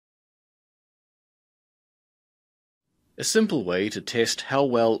A simple way to test how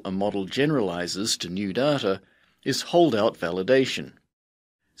well a model generalizes to new data is holdout validation.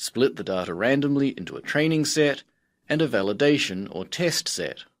 Split the data randomly into a training set and a validation or test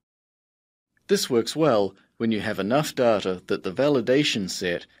set. This works well when you have enough data that the validation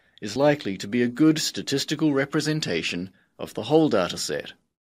set is likely to be a good statistical representation of the whole data set.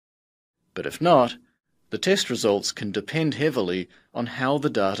 But if not, the test results can depend heavily on how the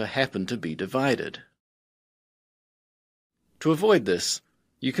data happen to be divided. To avoid this,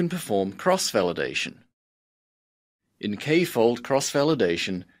 you can perform cross-validation. In k-fold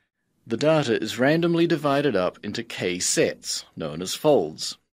cross-validation, the data is randomly divided up into k-sets, known as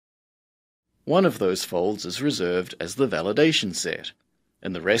folds. One of those folds is reserved as the validation set,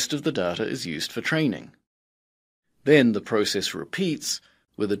 and the rest of the data is used for training. Then the process repeats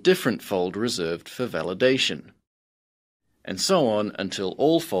with a different fold reserved for validation, and so on until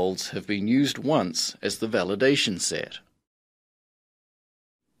all folds have been used once as the validation set.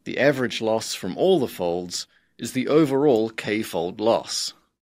 The average loss from all the folds is the overall k-fold loss.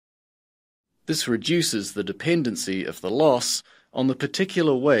 This reduces the dependency of the loss on the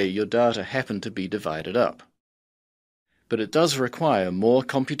particular way your data happen to be divided up. But it does require more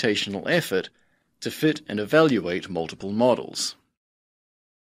computational effort to fit and evaluate multiple models.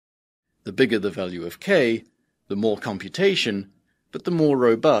 The bigger the value of k, the more computation, but the more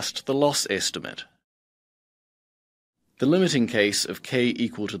robust the loss estimate. The limiting case of k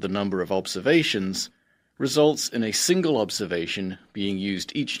equal to the number of observations results in a single observation being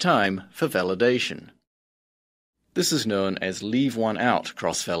used each time for validation. This is known as leave one out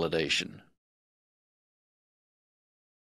cross-validation.